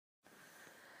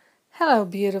Hello,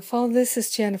 beautiful. This is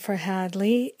Jennifer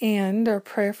Hadley, and our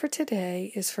prayer for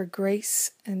today is for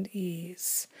grace and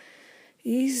ease.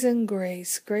 Ease and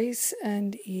grace, grace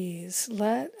and ease.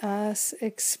 Let us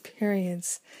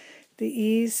experience the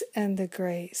ease and the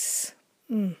grace,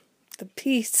 the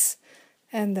peace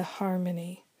and the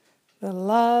harmony, the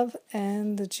love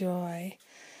and the joy.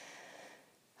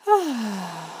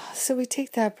 So we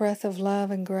take that breath of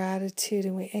love and gratitude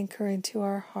and we anchor into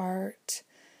our heart.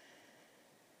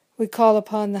 We call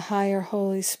upon the higher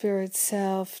Holy Spirit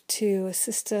self to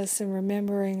assist us in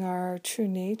remembering our true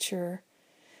nature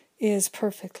is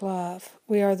perfect love.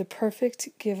 We are the perfect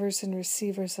givers and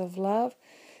receivers of love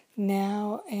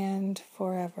now and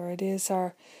forever. It is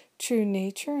our true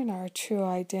nature and our true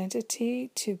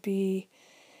identity to be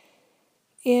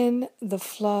in the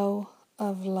flow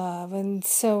of love. And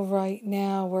so right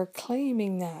now we're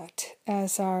claiming that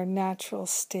as our natural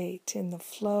state in the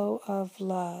flow of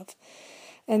love.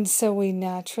 And so we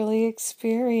naturally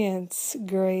experience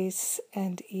grace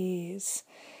and ease.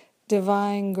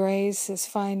 Divine grace is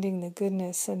finding the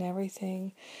goodness in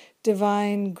everything.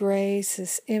 Divine grace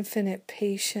is infinite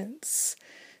patience,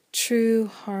 true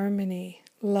harmony,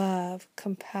 love,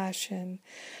 compassion.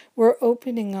 We're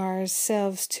opening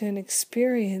ourselves to an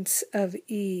experience of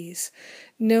ease,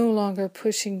 no longer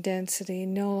pushing density,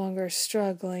 no longer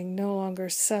struggling, no longer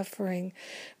suffering.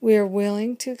 We are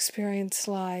willing to experience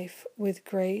life with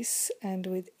grace and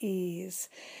with ease.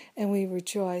 And we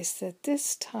rejoice that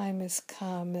this time has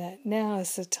come, that now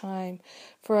is the time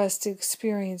for us to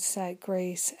experience that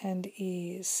grace and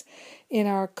ease in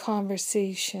our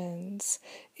conversations,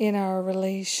 in our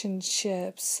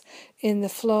relationships, in the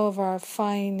flow of our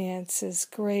finances,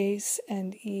 grace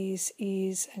and ease,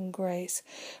 ease and grace.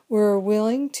 We're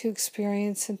willing to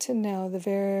experience and to know the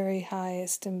very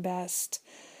highest and best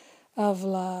of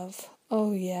love.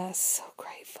 Oh yes, so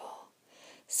grateful.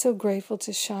 So grateful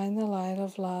to shine the light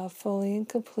of love fully and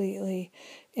completely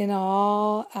in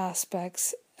all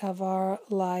aspects of our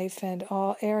life and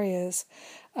all areas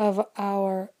of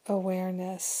our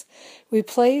awareness. We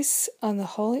place on the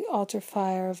holy altar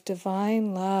fire of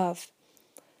divine love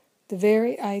the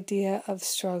very idea of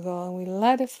struggle, and we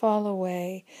let it fall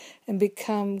away and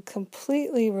become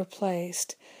completely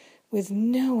replaced with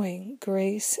knowing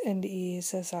grace and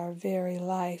ease as our very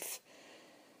life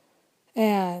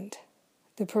and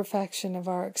the perfection of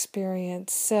our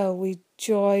experience. So we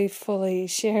joyfully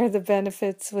share the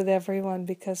benefits with everyone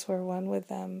because we're one with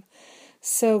them.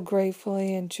 So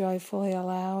gratefully and joyfully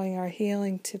allowing our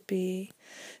healing to be.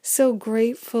 So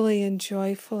gratefully and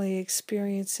joyfully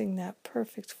experiencing that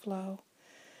perfect flow.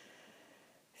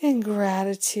 In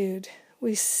gratitude,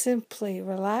 we simply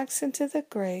relax into the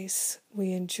grace,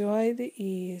 we enjoy the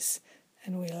ease,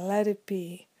 and we let it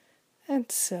be.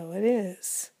 And so it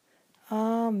is.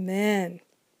 Amen.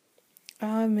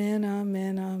 Amen,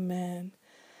 amen, amen.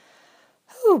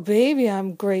 Oh, baby,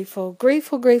 I'm grateful,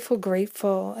 grateful, grateful,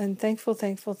 grateful, and thankful,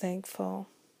 thankful, thankful.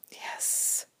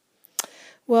 Yes.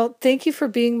 Well, thank you for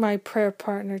being my prayer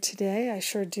partner today. I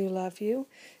sure do love you.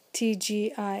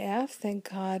 TGIF, thank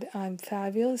God I'm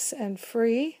fabulous and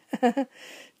free,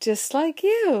 just like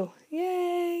you.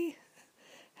 Yay.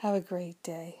 Have a great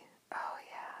day.